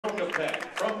Prokopec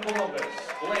from Columbus,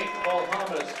 Blake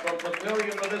Paulhumas from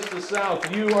Papillion, Vista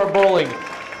South. You are bowling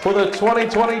for the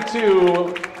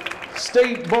 2022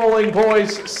 State Bowling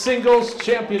Boys Singles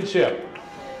Championship.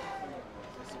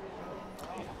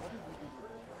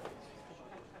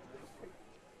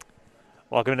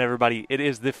 Welcome everybody. It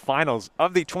is the finals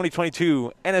of the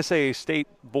 2022 NSAA State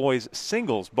Boys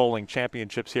Singles Bowling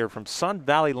Championships here from Sun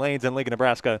Valley Lanes in Lincoln,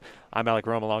 Nebraska. I'm Alec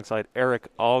Rome alongside Eric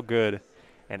Allgood.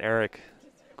 And Eric,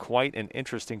 quite an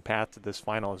interesting path to this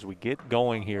final as we get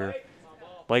going here.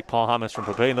 Blake Paulhumas from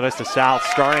Papillion Vista South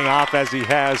starting off as he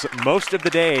has most of the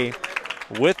day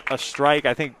with a strike.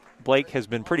 I think Blake has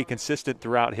been pretty consistent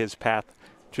throughout his path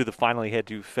to the final. He had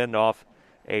to fend off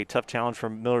a tough challenge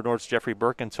from Miller North's Jeffrey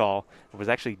Birkenthal. It was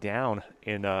actually down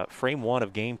in frame one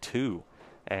of game two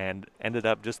and ended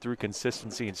up just through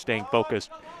consistency and staying focused,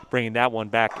 bringing that one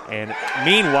back. And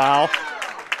meanwhile,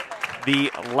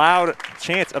 the loud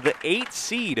chance of the 8th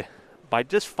seed by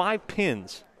just 5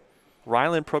 pins,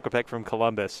 Ryland Prokopec from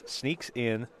Columbus sneaks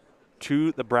in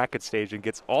to the bracket stage and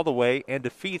gets all the way and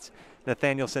defeats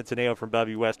Nathaniel Centineo from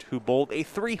Bellevue West, who bowled a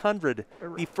 300,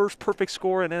 the first perfect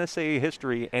score in NSAA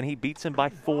history, and he beats him by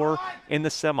 4 in the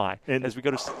semi. And as we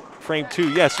go to frame 2,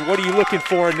 yes, what are you looking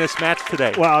for in this match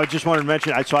today? Well, I just wanted to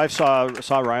mention, I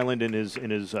saw Ryland in his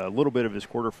little bit of his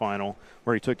quarterfinal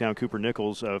where he took down Cooper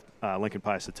Nichols of Lincoln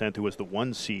Pius X, who was the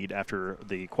 1 seed after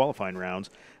the qualifying rounds,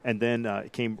 and then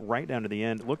it came right down to the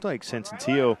end. It looked like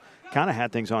Centineo kind of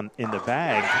had things in the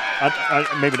bag,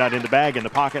 maybe not in the bag, in the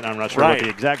pocket. I'm not sure what the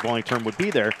exact bowling term would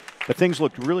be there, but things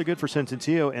looked really good for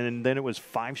Centineo, and then it was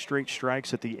 5 straight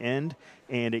strikes at the end,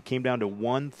 and it came down to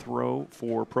 1 throw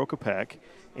for Prokopec,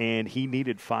 and he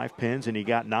needed 5 pins, and he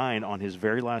got 9 on his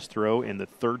very last throw in the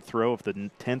 3rd throw of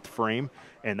the 10th frame,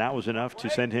 and that was enough to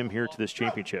send him here to this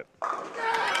championship.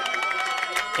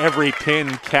 Every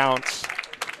pin counts,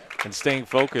 and staying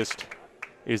focused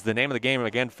is the name of the game.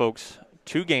 Again, folks,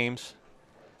 2 games.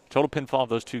 Total pinfall of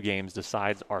those 2 games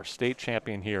decides our state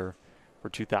champion here for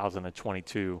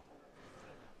 2022.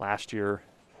 Last year,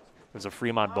 it was a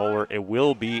Fremont bowler. It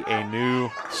will be a new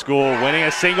school winning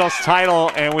a singles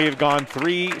title, and we've gone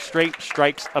 3 straight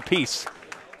strikes apiece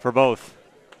for both.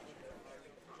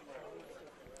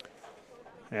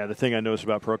 Yeah, the thing I noticed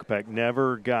about Prokopec,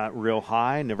 never got real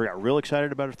high, never got real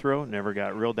excited about a throw, never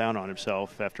got real down on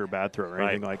himself after a bad throw or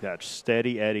anything like that.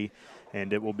 Steady Eddie.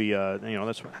 And it will be,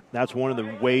 that's one of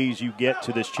the ways you get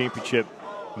to this championship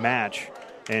match.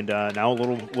 And now a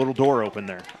little door open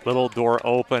there. Little door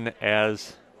open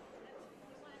as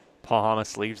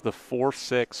Paulhumas leaves the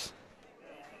 4-6.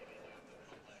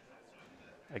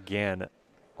 Again,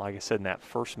 like I said, in that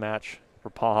first match for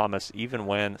Paulhumas, even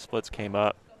when splits came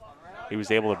up, he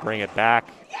was able to bring it back.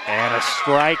 And a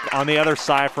strike on the other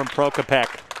side from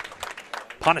Prokopec,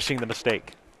 punishing the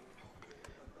mistake.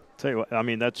 Tell you what, I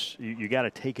mean, that's you got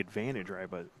to take advantage, right?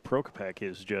 But Prokopec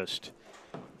is just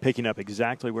picking up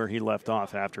exactly where he left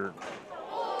off after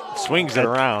swings it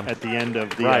around at the end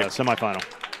of the semifinal.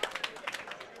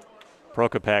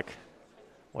 Prokopec,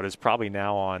 what is probably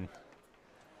now on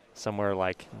somewhere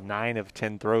like 9 of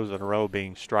 10 throws in a row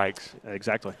being strikes.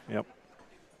 Exactly. Yep.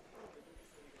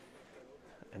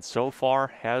 And so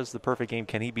far has the perfect game.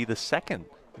 Can he be the second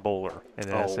bowler in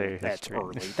NSAA that's history?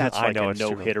 early. That's like a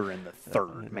no-hitter in the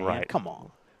 3rd, man. Right. Come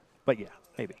on. But, yeah,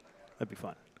 maybe. That'd be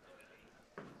fun.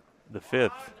 The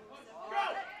 5th.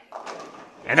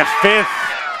 And a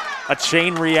 5th. A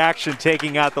chain reaction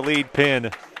taking out the lead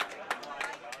pin.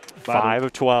 5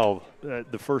 of 12.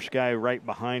 The first guy right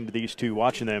behind these two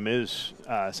watching them is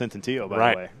Centineo,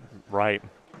 by the way. Right.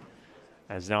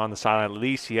 As now on the sideline, at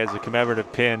least he has a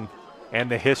commemorative pin,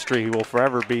 and the history will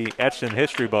forever be etched in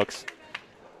history books.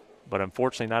 But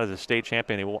unfortunately not as a state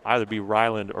champion. It will either be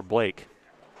Ryland or Blake.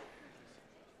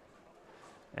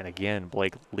 And again,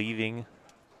 Blake leaving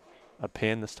a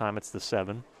pin. This time it's the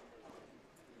 7.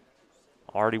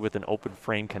 Already with an open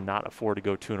frame, cannot afford to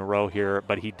go 2 in a row here,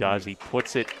 but he does. He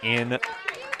puts it in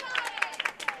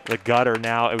the gutter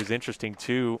now. It was interesting,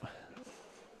 too.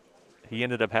 He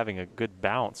ended up having a good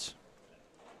bounce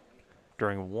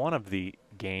during one of the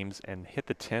games and hit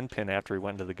the 10 pin after he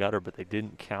went into the gutter, but they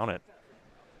didn't count it.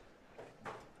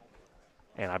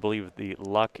 And I believe the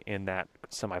luck in that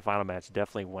semifinal match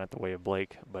definitely went the way of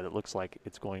Blake, but it looks like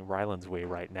it's going Ryland's way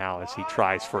right now as he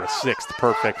tries for a 6th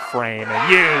perfect frame.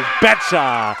 And you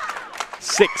betcha!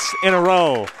 6 in a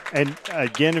row. And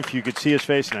again, if you could see his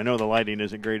face, and I know the lighting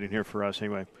isn't great in here for us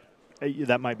anyway,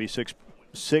 that might be 6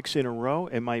 in a row.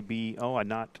 It might be, I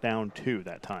knocked down 2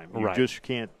 that time. You just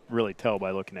can't really tell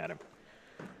by looking at him.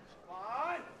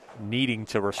 Needing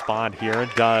to respond here,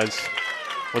 and does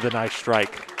with a nice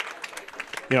strike.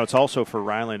 You know, it's also for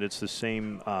Ryland, it's the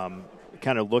same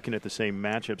kind of looking at the same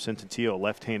matchup. Cententillo,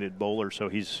 left-handed bowler, so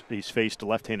he's faced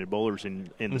left-handed bowlers in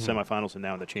the semifinals and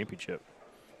now in the championship.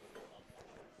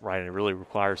 Right, and it really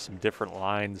requires some different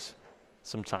lines.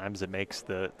 Sometimes it makes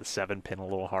the 7-pin a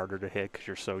little harder to hit because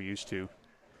you're so used to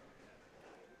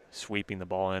sweeping the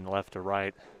ball in left to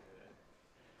right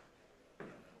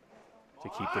to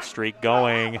keep the streak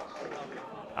going.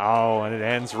 Oh, and it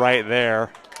ends right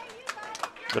there.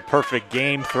 The perfect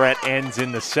game threat ends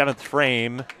in the 7th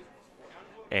frame,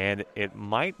 and it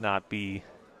might not be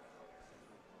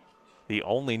the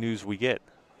only news we get.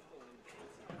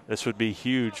 This would be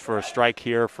huge for a strike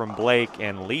here from Blake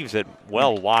and leaves it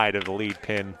well wide of the lead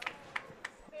pin,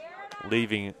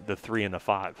 leaving the 3 and the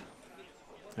 5.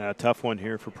 Tough one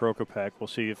here for Prokopec. We'll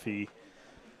see if he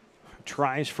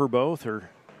tries for both or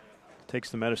takes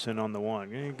the medicine on the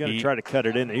one. He's going to try to cut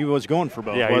it in. He was going for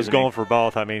both. Yeah, he was going for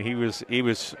both. I mean, he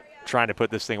was trying to put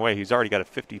this thing away. He's already got a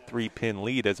 53-pin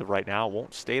lead as of right now.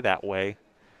 Won't stay that way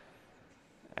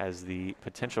as the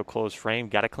potential closed frame.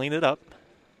 Got to clean it up.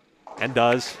 And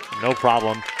does. No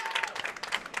problem.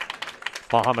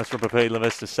 Paulhumas from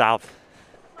Paulhumas to South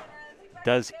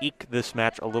does eke this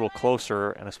match a little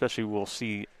closer, and especially we'll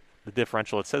see the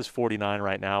differential. It says 49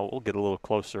 right now. We'll get a little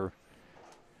closer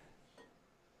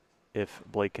if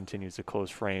Blake continues to close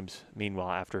frames.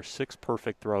 Meanwhile, after 6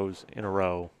 perfect throws in a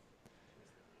row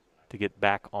to get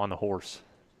back on the horse.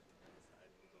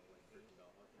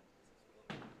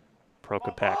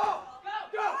 Prokopec.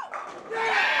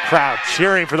 Crowd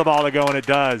cheering for the ball to go, and it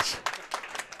does.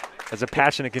 There's a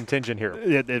passionate contingent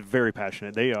here. They're very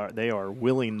passionate. They are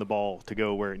willing the ball to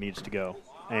go where it needs to go,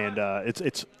 and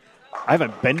it's. I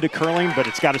haven't been to curling, but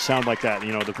it's got to sound like that.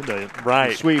 You know,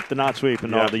 the sweep, the not sweep,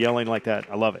 and all the yelling like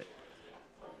that. I love it.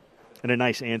 And a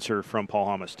nice answer from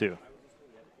Paulhumas too.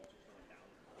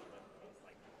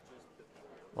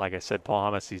 Like I said,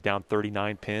 Paulhumas, he's down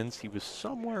 39 pins. He was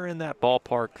somewhere in that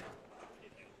ballpark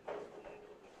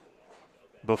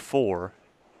before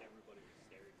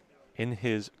in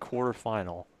his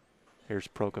quarterfinal. Here's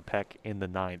Prokopec in the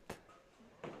 9th.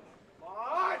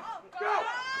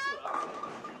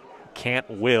 Can't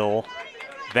will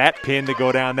that pin to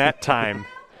go down that time.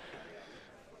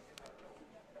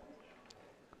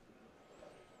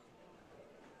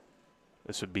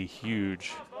 This would be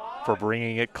huge for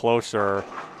bringing it closer.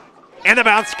 And the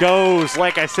bounce goes.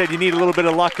 Like I said, you need a little bit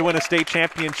of luck to win a state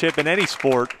championship in any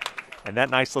sport. And that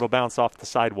nice little bounce off the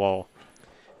sidewall.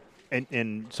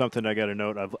 And something I got to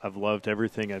note, I've loved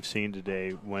everything I've seen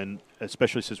today,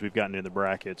 especially since we've gotten into the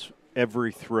brackets.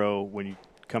 Every throw, when you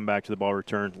come back to the ball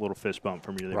return, a little fist bump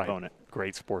from your opponent.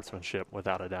 Great sportsmanship,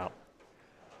 without a doubt.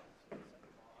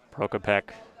 Prokopec.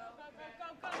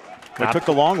 He took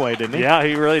the long way, didn't he? Yeah,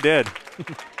 he really did.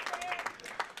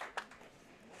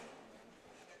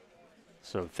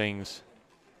 So things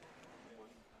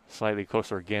slightly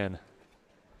closer again.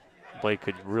 Blake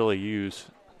could really use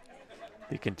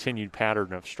the continued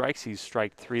pattern of strikes. He's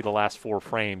striked 3 the last 4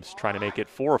 frames, trying to make it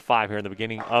 4 or 5 here in the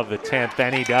beginning of the 10th,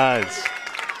 and he does.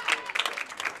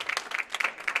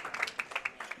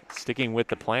 Sticking with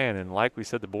the plan, and like we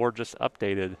said, the board just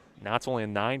updated. Now it's only a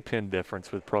 9-pin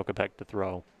difference with Prokopec to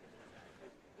throw.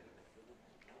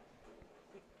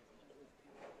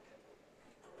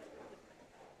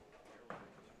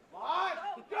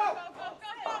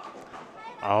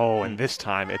 Oh, and this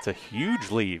time it's a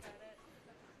huge leave,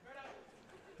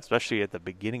 especially at the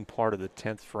beginning part of the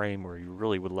 10th frame where you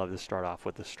really would love to start off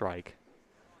with a strike.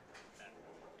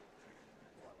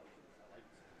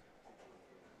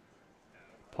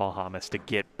 Paulhumas to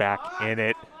get back in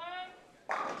it.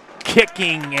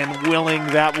 Kicking and willing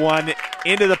that one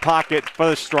into the pocket for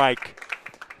the strike.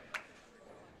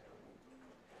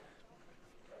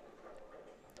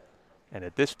 And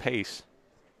at this pace,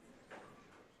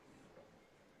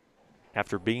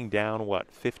 after being down,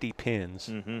 50 pins,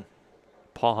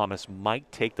 Paulhumas might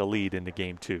take the lead into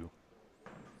game 2.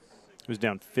 He was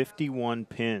down 51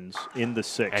 pins in the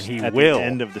 6th. And he at will. The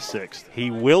end of the 6th.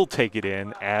 He will take it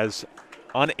in as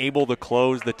unable to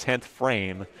close the 10th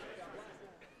frame.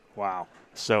 Wow.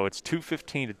 So it's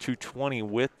 215 to 220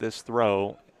 with this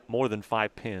throw, more than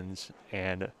 5 pins,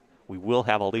 and we will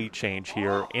have a lead change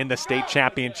here in the state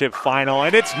championship final,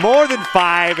 and it's more than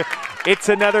 5. It's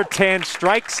another 10.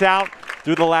 Strikes out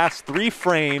through the last 3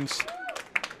 frames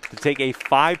to take a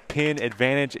 5-pin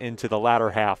advantage into the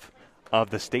latter half of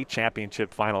the state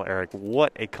championship final. Eric,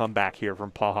 what a comeback here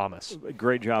from Paulhumas.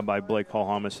 Great job by Blake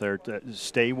Paulhumas there to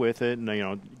stay with it,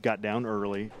 and got down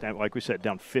early. Like we said,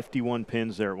 down 51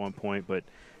 pins there at one point, but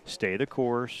stay the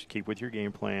course, keep with your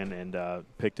game plan, and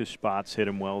pick the spots, hit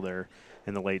them well there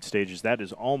in the late stages. That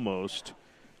is almost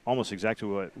almost exactly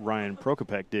what Ryan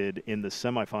Prokopec did in the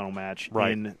semifinal match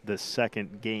in the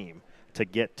second game to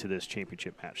get to this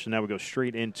championship match. So now we go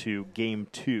straight into game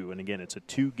 2, and again, it's a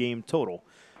 2-game total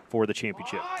for the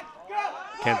championship.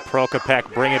 Can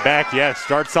Prokopec bring it back? Yes,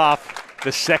 starts off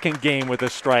the second game with a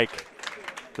strike.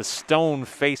 The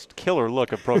stone-faced killer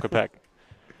look of Prokopec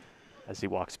as he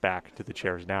walks back to the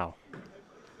chairs now.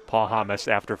 Paulhumas,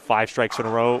 after 5 strikes in a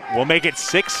row, will make it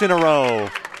 6 in a row.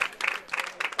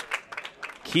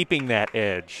 Keeping that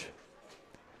edge.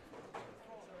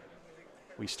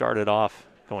 We started off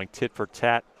going tit for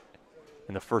tat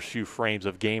in the first few frames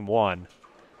of game 1.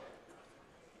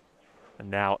 And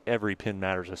now every pin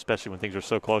matters, especially when things are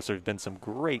so close. There's been some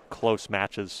great close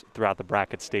matches throughout the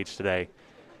bracket stage today,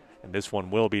 and this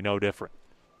one will be no different.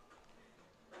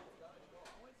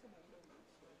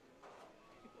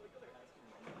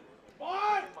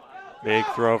 Big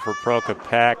throw for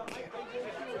Prokopec,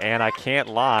 and I can't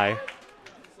lie,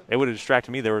 it would have distracted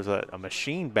me. There was a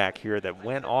machine back here that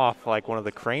went off like one of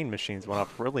the crane machines, went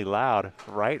off really loud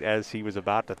right as he was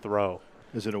about to throw.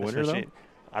 Is it a winner, though?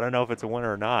 I don't know if it's a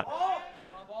winner or not.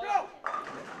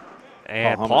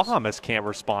 And Paulhumas can't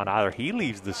respond either. He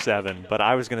leaves the 7, but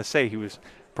I was going to say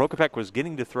Prokopec was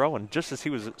getting to throw, and just as he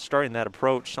was starting that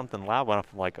approach, something loud went off.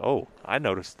 I'm like, oh, I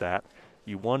noticed that.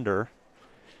 You wonder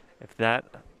if that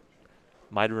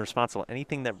might have been responsible.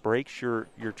 Anything that breaks your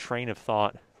train of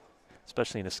thought,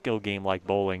 especially in a skill game like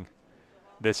bowling,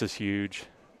 this is huge.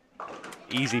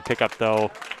 Easy pickup, though,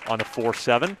 on the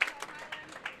 4-7.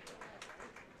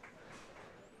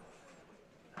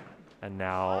 And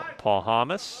now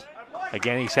Paulhumas.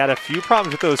 Again, he's had a few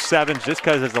problems with those 7s just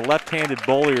because as a left-handed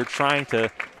bowler, you're trying to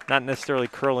not necessarily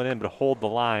curl it in, but hold the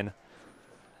line,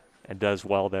 and does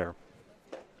well there.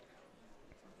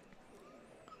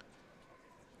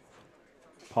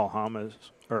 Paulhumas,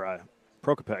 or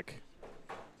Prokopec,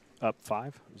 up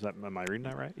 5. Am I reading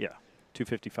that right? Yeah,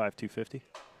 255, 250.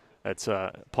 That's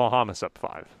Paulhumas up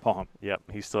 5. Paulhumas. Yep,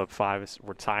 he's still up 5.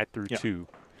 We're tied through 2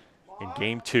 in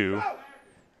game 2.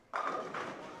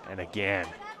 And again,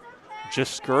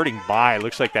 just skirting by.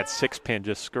 Looks like that 6-pin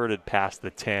just skirted past the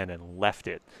 10 and left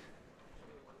it.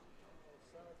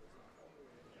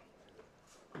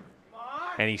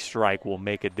 Any strike will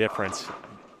make a difference.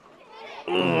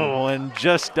 Oh, and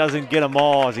just doesn't get them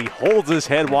all as he holds his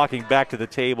head walking back to the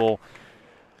table.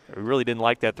 I really didn't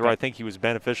like that throw. I think he was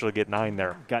beneficial to get 9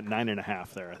 there. Got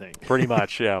 9.5 there, I think. Pretty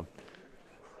much, yeah.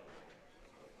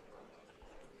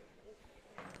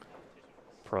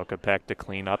 Prokopec to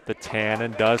clean up the 10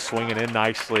 and does swing it in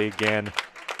nicely again.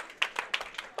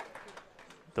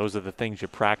 Those are the things you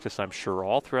practice, I'm sure,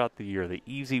 all throughout the year. The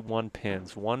easy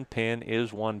 1-pins. 1 pin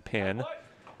is 1 pin.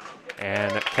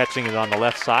 And catching it on the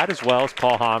left side as well as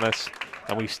Paulhumas.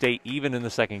 And we stay even in the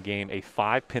second game. A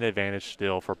 5-pin advantage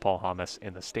still for Paulhumas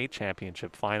in the state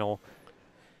championship final.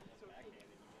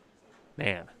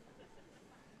 Man.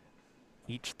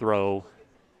 Each throw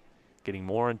getting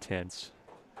more intense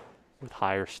with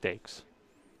higher stakes.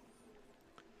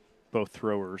 Both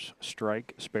throwers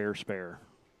strike, spare, spare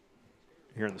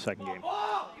here in the second game.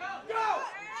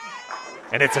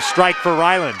 And it's a strike for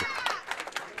Ryland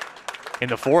in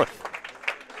the 4th.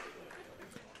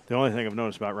 The only thing I've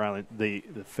noticed about Ryland, the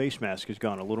face mask has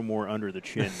gone a little more under the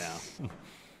chin now.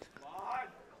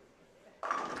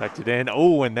 Tucked it in.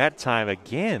 Oh, and that time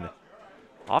again,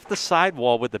 off the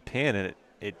sidewall with the pin, and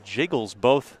it jiggles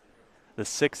both the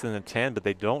 6 and the 10, but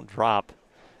they don't drop.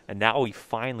 And now we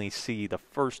finally see the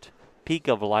first peak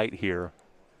of light here,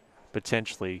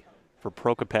 potentially, for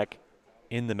Prokopec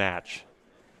in the match.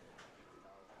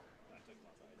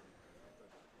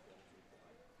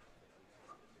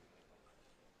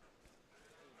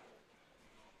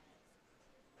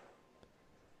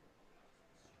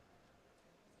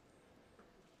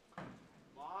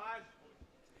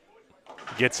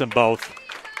 Gets them both.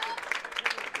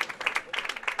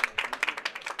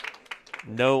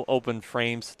 No open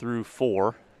frames through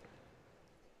 4.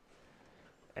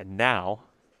 And now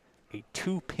a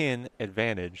 2-pin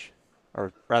advantage,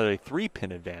 or rather a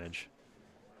 3-pin advantage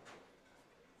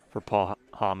for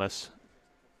Paulhumas.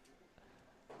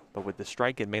 But with the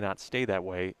strike, it may not stay that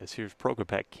way, as here's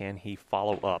Prokopec. Can he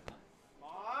follow up?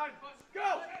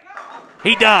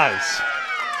 He does!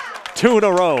 2 in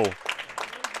a row.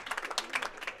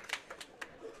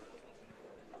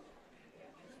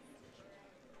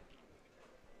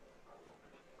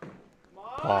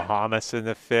 Paulhumas in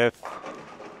the 5th.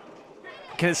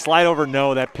 Can it slide over?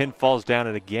 No, that pin falls down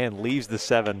and again leaves the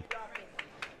 7.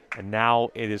 And now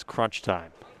it is crunch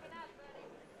time.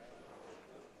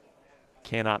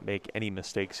 Cannot make any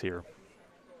mistakes here.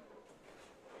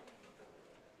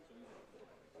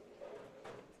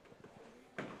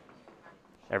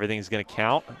 Everything's going to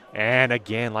count. And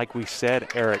again, like we said,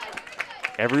 Eric,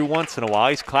 every once in a while,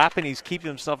 he's clapping, he's keeping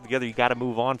himself together. You got to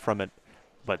move on from it.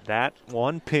 But that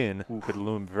one pin could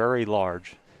loom very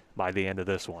large by the end of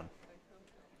this one.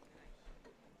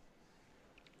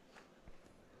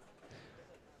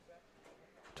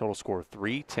 Total score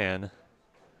 310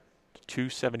 to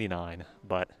 279,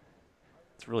 but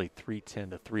it's really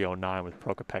 310 to 309 with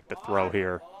Prokopec to throw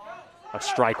here. A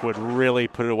strike would really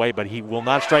put it away, but he will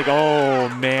not strike. Oh,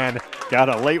 man. Got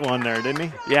a late one there, didn't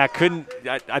he? Yeah, couldn't.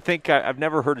 I think I've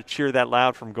never heard a cheer that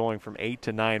loud from going from 8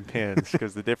 to 9 pins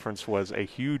because the difference was a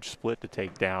huge split to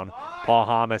take down.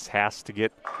 Paulhumas has to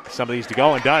get some of these to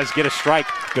go and does get a strike.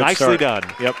 Good Nicely start.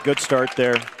 done. Yep, good start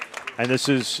there. And this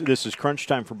is crunch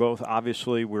time for both.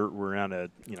 Obviously, we're on a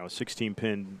 16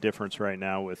 pin difference right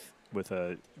now with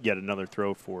yet another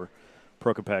throw for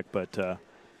Prokopec, but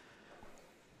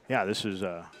yeah, this is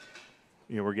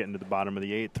we're getting to the bottom of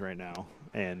the 8th right now,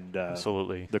 and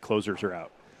absolutely the closers are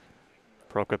out.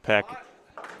 Prokopec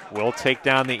will take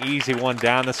down the easy one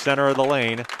down the center of the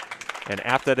lane, and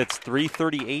after that, it's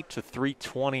 338 to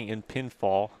 320 in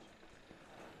pinfall.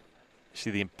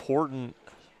 See the important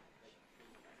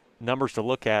numbers to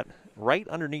look at right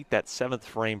underneath that 7th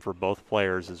frame for both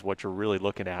players is what you're really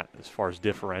looking at as far as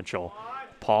differential.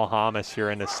 Paulhumas here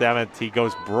in the 7th. He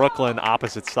goes Brooklyn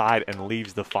opposite side and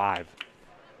leaves the 5.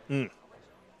 Even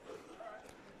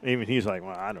he's like,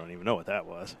 well, I don't even know what that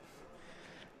was.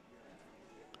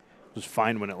 It was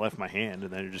fine when it left my hand,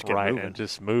 and then it just kept moving. Right, and it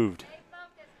just moved.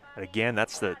 And again,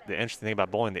 that's the interesting thing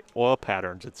about bowling, the oil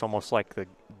patterns. It's almost like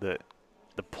the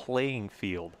playing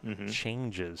field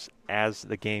changes as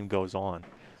the game goes on.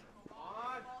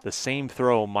 The same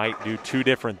throw might do 2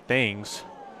 different things,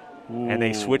 and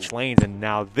they switch lanes, and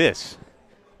now this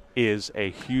is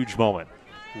a huge moment.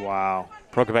 Wow.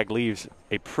 Prokopec leaves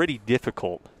a pretty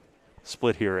difficult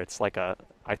split here. It's like I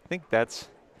think is that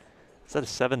a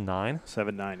 7-9?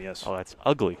 7-9, yes. Oh, that's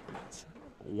ugly. It's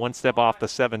one step off the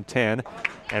 7-10,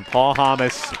 and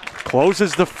Paulhumas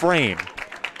closes the frame.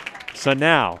 So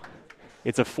now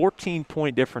it's a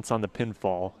 14-point difference on the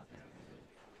pinfall.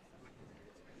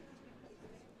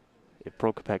 If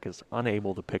Prokopec is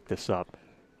unable to pick this up,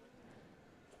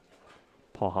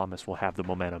 Paulhumas will have the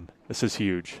momentum. This is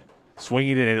huge.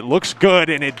 Swinging it, and it looks good,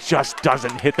 and it just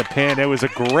doesn't hit the pin. It was a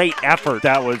great effort.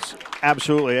 That was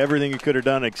absolutely everything you could have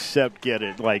done except get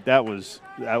it. Like, that was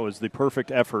the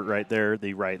perfect effort right there,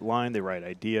 the right line, the right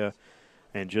idea,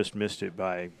 and just missed it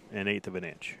by 1/8 of an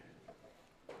inch.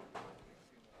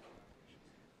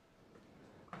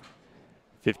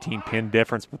 15-pin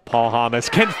difference, but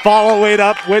Paulhumas can follow it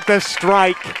up with a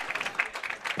strike.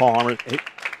 Paulhumas,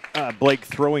 Blake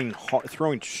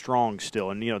throwing strong still,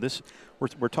 and this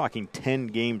we're talking 10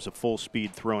 games of full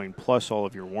speed throwing plus all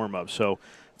of your warm ups. So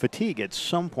fatigue at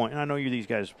some point, and I know these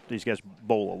guys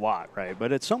bowl a lot, right?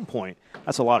 But at some point,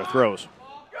 that's a lot of throws.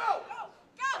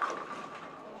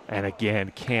 And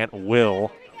again, can't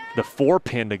will the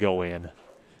 4-pin to go in,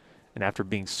 and after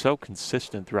being so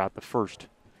consistent throughout the first,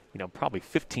 probably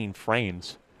 15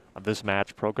 frames of this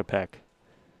match, Prokopec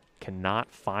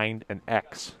cannot find an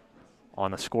X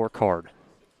on the scorecard.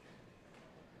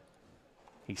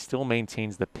 He still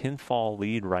maintains the pinfall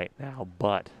lead right now,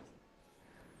 but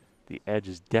the edge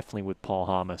is definitely with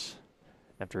Paulhumas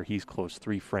after he's closed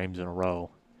 3 frames in a row.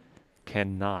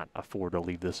 Cannot afford to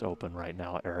leave this open right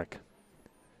now, Eric.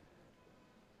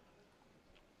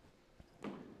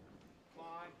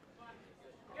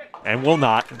 And will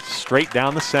not. Straight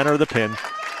down the center of the pin.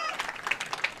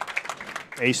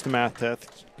 Ace to math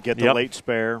test, get the late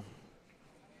spare.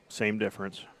 Same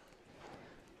difference.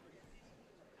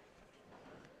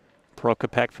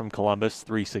 Prokopec from Columbus,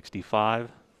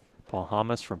 365.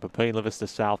 Paulhumas from Papua Vista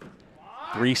South,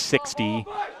 360.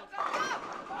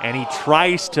 And he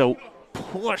tries to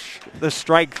push the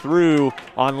strike through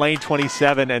on lane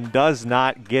 27 and does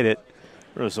not get it.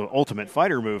 There was an Ultimate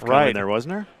Fighter move coming there,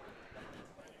 wasn't there?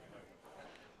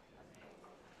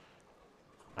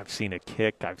 I've seen a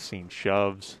kick. I've seen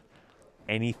shoves.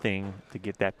 Anything to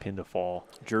get that pin to fall.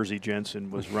 Jersey Jensen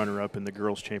was runner-up in the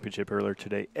girls' championship earlier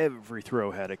today. Every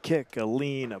throw had a kick, a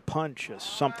lean, a punch, a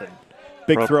something.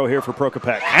 Big throw here for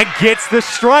Prokopec. And gets the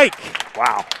strike.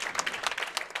 Wow.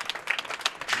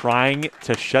 Trying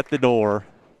to shut the door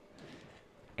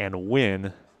and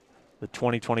win the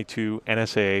 2022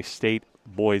 NSAA State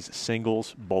Boys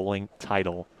Singles Bowling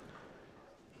title.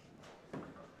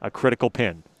 A critical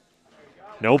pin.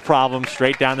 No problem,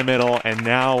 straight down the middle, and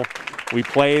now we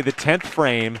play the 10th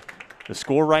frame. The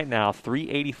score right now,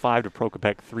 385 to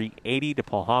Prokopec, 380 to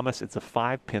Paulhumas. It's a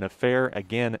 5-pin affair.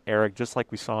 Again, Eric, just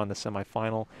like we saw in the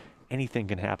semifinal, anything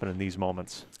can happen in these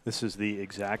moments. This is the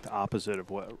exact opposite of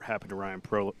what happened to Ryan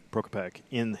Prokopec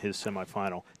in his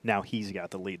semifinal. Now he's got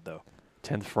the lead, though.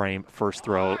 10th frame, first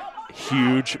throw,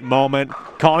 huge moment.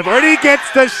 Calling for it, he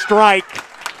gets the strike.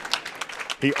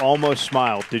 He almost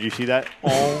smiled. Did you see that?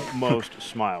 Almost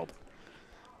smiled.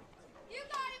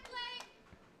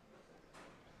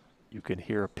 You can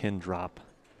hear a pin drop.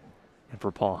 And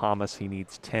for Paulhumas, he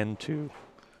needs 10-2.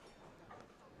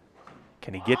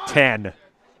 Can he get 10?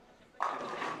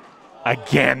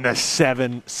 Again, the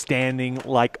 7 standing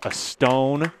like a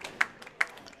stone.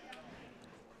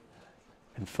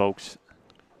 And folks,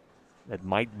 that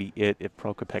might be it if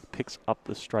Prokopec picks up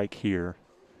the strike here.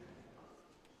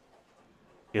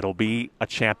 It'll be a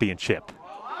championship.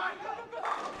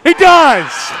 He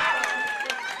does!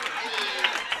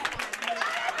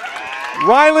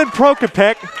 Ryland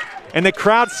Prokopec, and the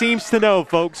crowd seems to know,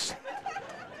 folks.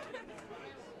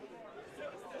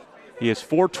 He is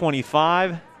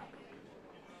 425.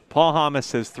 Paulhumas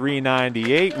says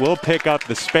 398. We'll pick up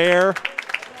the spare.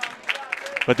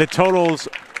 But the totals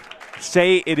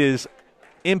say it is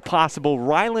impossible.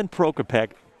 Ryland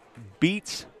Prokopec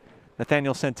beats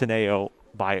Nathaniel Centineo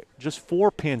by just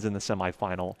 4 pins in the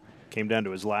semifinal. Came down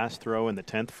to his last throw in the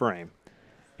 10th frame.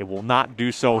 It will not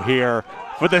do so here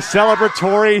for the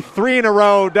celebratory 3 in a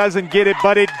row. Doesn't get it,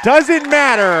 but it doesn't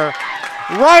matter.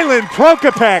 Ryland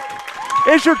Prokopec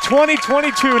is your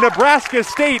 2022 Nebraska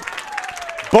State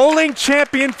bowling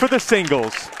champion for the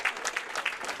singles.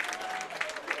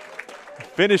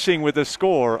 Finishing with a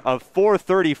score of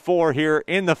 434 here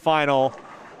in the final.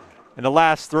 And the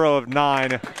last throw of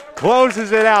 9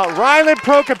 closes it out. Ryland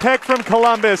Prokopec from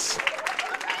Columbus,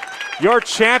 your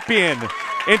champion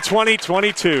in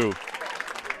 2022.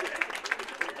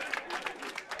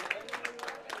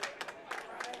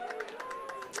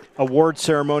 Award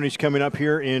ceremonies coming up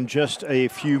here in just a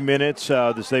few minutes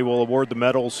as they will award the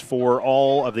medals for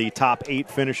all of the top 8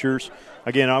 finishers.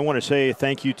 Again, I want to say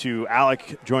thank you to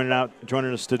Alec joining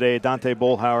us today, Dante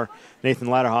Bolhauer, Nathan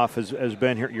Latterhoff has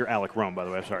been here. You're Alec Rome, by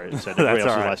the way. I'm sorry. I said everybody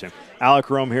else's last name. Alec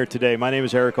Rome here today. My name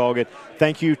is Eric Allgood.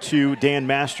 Thank you to Dan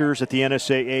Masters at the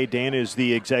NSAA. Dan is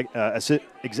the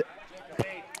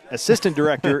assistant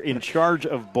director in charge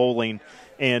of bowling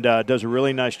and does a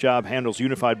really nice job, handles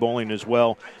unified bowling as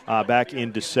well back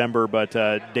in December. But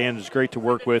Dan is great to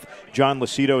work with. John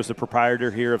Lucido is the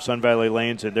proprietor here of Sun Valley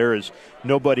Lanes, and there is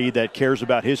nobody that cares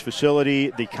about his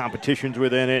facility, the competitions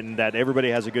within it, and that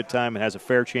everybody has a good time and has a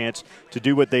fair chance to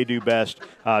do what they do best.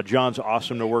 John's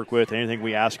awesome to work with. Anything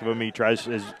we ask of him, he tries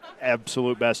his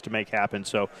absolute best to make happen.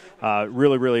 So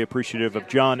really, really appreciative of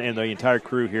John and the entire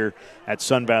crew here at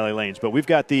Sun Valley Lanes. But we've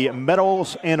got the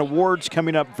medals and awards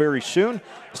coming up very soon.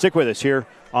 Stick with us here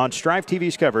on Strive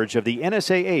TV's coverage of the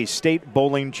NSAA State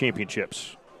Bowling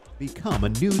Championships. Become a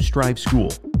new Strive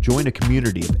school. Join a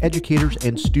community of educators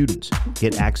and students.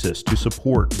 Get access to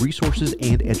support, resources,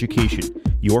 and education.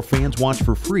 Your fans watch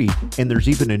for free, and there's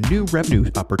even a new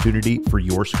revenue opportunity for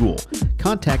your school.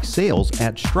 Contact sales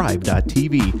at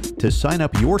strive.tv to sign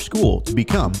up your school to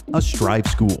become a Strive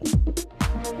school.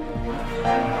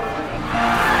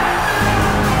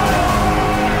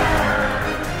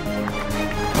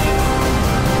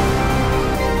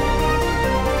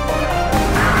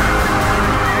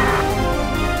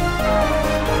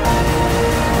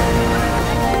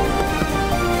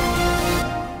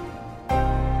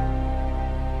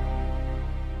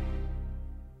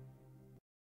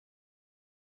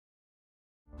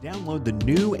 Download the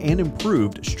new and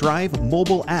improved Strive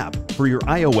mobile app for your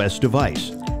iOS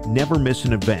device. Never miss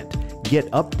an event. Get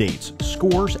updates,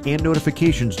 scores, and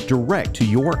notifications direct to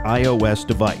your iOS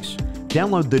device.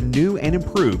 Download the new and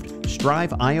improved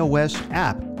Strive iOS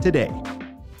app today.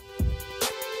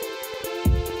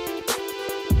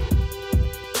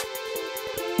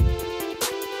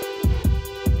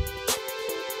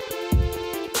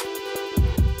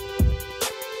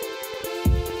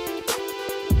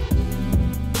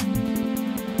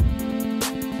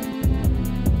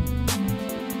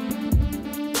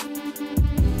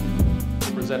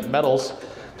 Medals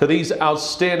to these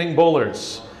outstanding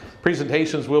bowlers.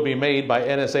 Presentations will be made by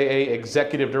NSAA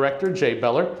Executive Director Jay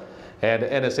Beller and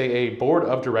NSAA Board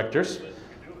of Directors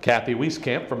Kathy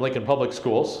Wieskamp from Lincoln Public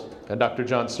Schools and Dr.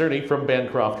 John Cerny from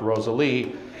Bancroft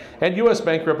Rosalie and U.S.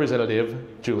 Bank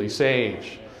Representative Julie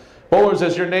Sage. Bowlers,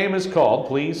 as your name is called,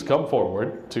 please come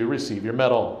forward to receive your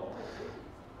medal.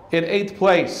 In 8th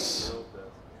place,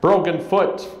 Brogan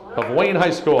Foot of Wayne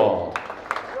High School.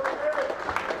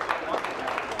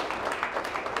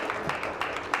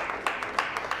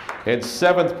 In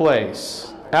 7th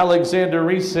place, Alexander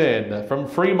Reeson from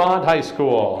Fremont High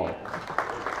School.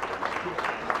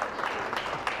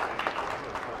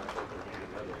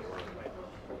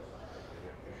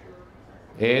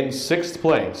 In 6th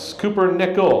place, Cooper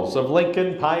Nichols of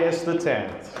Lincoln Pius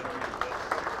X.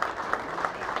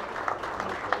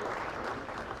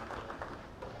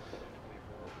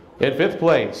 In 5th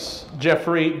place,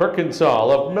 Jeffrey Birkenthal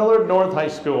of Millard North High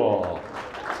School.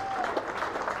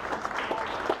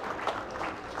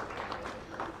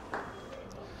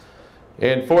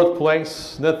 In 4th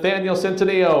place, Nathaniel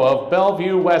Centineo of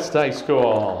Bellevue West High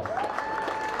School.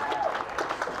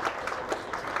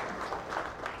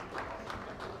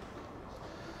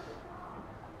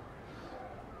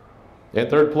 In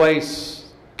 3rd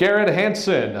place, Garrett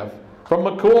Hansen from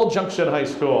McCool Junction High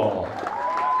School.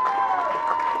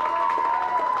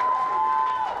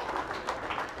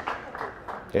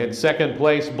 In 2nd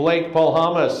place, Blake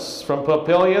Paulhumas from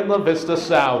Papillion La Vista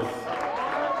South.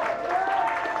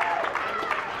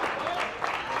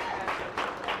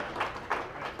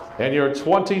 And your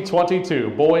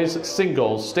 2022 boys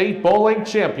singles state bowling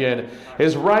champion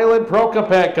is Ryland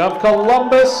Prokopec of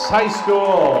Columbus High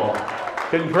School.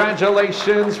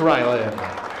 Congratulations, Ryland.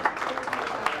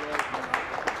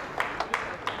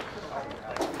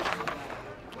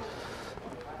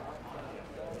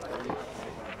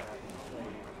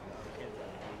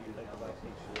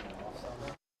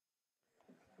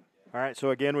 All right, so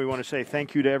again, we want to say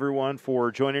thank you to everyone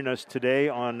for joining us today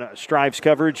on Strive's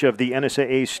coverage of the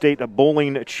NSAA State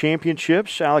Bowling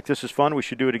Championships. Alec, this is fun. We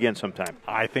should do it again sometime.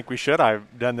 I think we should.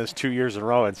 I've done this 2 years in a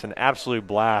row. It's an absolute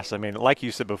blast. I mean, like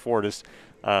you said before, just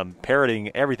parroting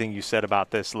everything you said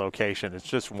about this location. It's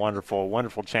just wonderful,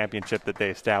 wonderful championship that they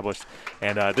established.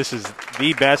 And this is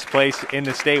the best place in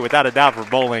the state, without a doubt, for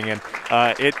bowling. And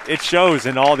it shows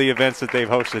in all the events that they've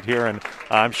hosted here. And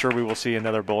I'm sure we will see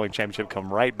another bowling championship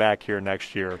come right back here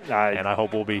next year. And I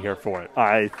hope we'll be here for it.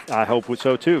 I hope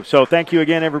so, too. So thank you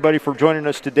again, everybody, for joining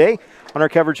us today on our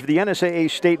coverage of the NSAA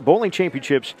State Bowling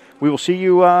Championships. We will see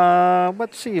you,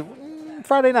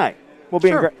 Friday night. We'll be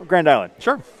in Grand Island.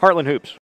 Sure. Heartland Hoops.